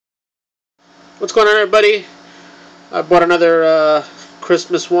What's going on, everybody? I bought another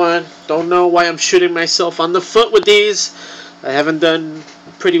Christmas one. Don't know why I'm shooting myself on the foot with these. I haven't done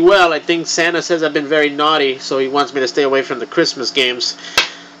pretty well. I think Santa says I've been very naughty, so he wants me to stay away from the Christmas games.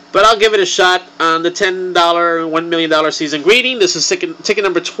 But I'll give it a shot on the $10 $1 million season greeting. This is ticket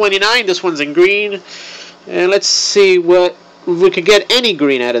number 29. This one's in green. And let's see what we could get any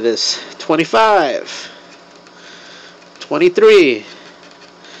green out of this. 25. 23.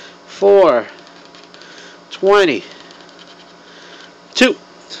 4. 20. 2.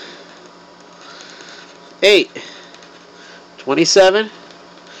 8. 27.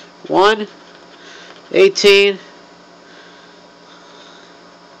 1. 18.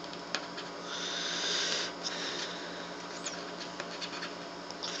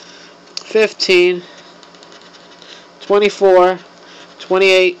 15. 24.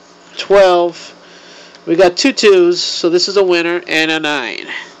 28. 12. We got 2 2s, so this is a winner, and a 9.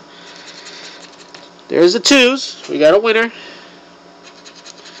 There's the 2s. We got a winner.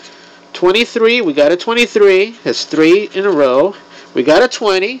 23. We got a 23. That's 3 in a row. We got a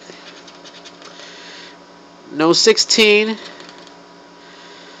 20. No 16.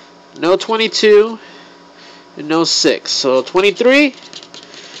 No 22. And no 6. So 23.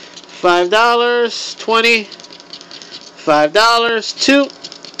 $5. 20. $5. 2.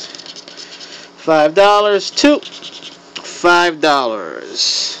 $5. 2.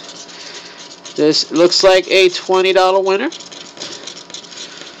 $5. This looks like a $20 winner.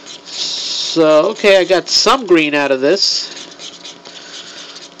 So, okay, I got some green out of this.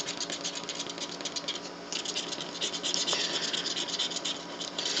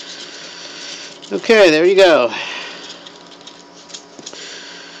 Okay, there you go.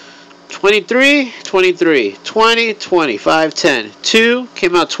 23, 23, 20, 20, 5, 10. 2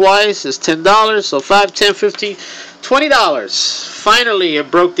 came out twice. It's $10. So 5, 10, 15, $20. Finally,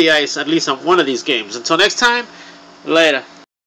 it broke the ice, at least on one of these games. Until next time, later.